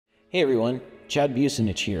Hey everyone, Chad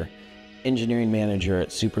Busenich here, Engineering Manager at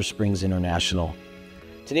SuperSprings International.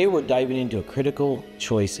 Today we're diving into a critical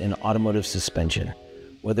choice in automotive suspension,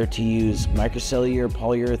 whether to use micro-cellular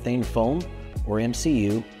polyurethane foam, or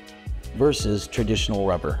MCU, versus traditional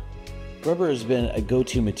rubber. Rubber has been a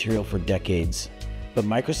go-to material for decades, but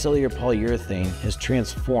micro-cellular polyurethane has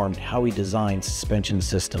transformed how we design suspension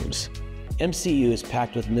systems. MCU is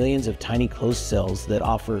packed with millions of tiny closed cells that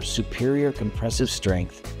offer superior compressive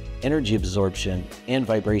strength, energy absorption, and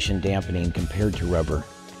vibration dampening compared to rubber.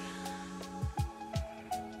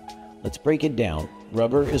 Let's break it down.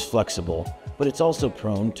 Rubber is flexible, but it's also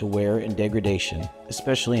prone to wear and degradation,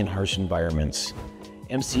 especially in harsh environments.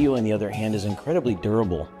 MCU, on the other hand, is incredibly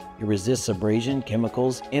durable. It resists abrasion,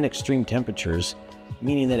 chemicals, and extreme temperatures,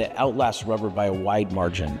 meaning that it outlasts rubber by a wide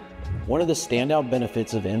margin. One of the standout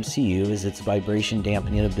benefits of MCU is its vibration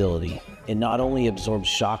dampening ability. It not only absorbs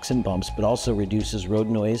shocks and bumps, but also reduces road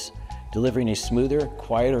noise, delivering a smoother,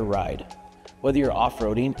 quieter ride. Whether you're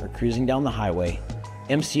off-roading or cruising down the highway,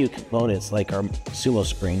 MCU components like our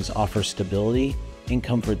SumoSprings offer stability and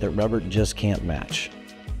comfort that rubber just can't match.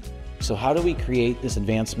 So how do we create this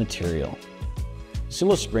advanced material?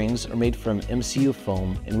 SumoSprings are made from MCU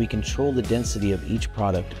foam, and we control the density of each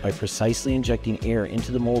product by precisely injecting air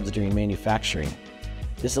into the molds during manufacturing.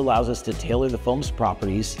 This allows us to tailor the foam's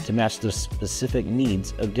properties to match the specific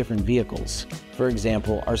needs of different vehicles. For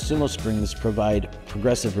example, our SumoSprings provide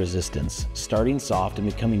progressive resistance, starting soft and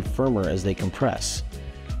becoming firmer as they compress.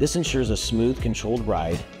 This ensures a smooth, controlled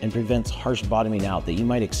ride and prevents harsh bottoming out that you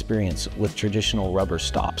might experience with traditional rubber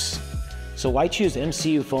stops. So why choose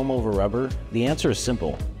MCU foam over rubber? The answer is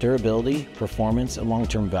simple: durability, performance, and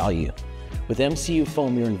long-term value. With MCU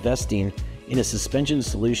foam, you're investing in a suspension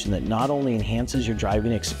solution that not only enhances your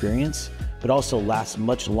driving experience, but also lasts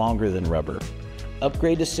much longer than rubber.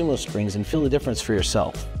 Upgrade to SumoSprings and feel the difference for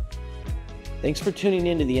yourself. Thanks for tuning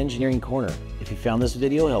in to the Engineering Corner. If you found this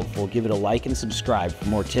video helpful, give it a like and subscribe for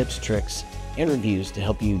more tips, tricks, and reviews to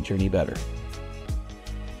help you journey better.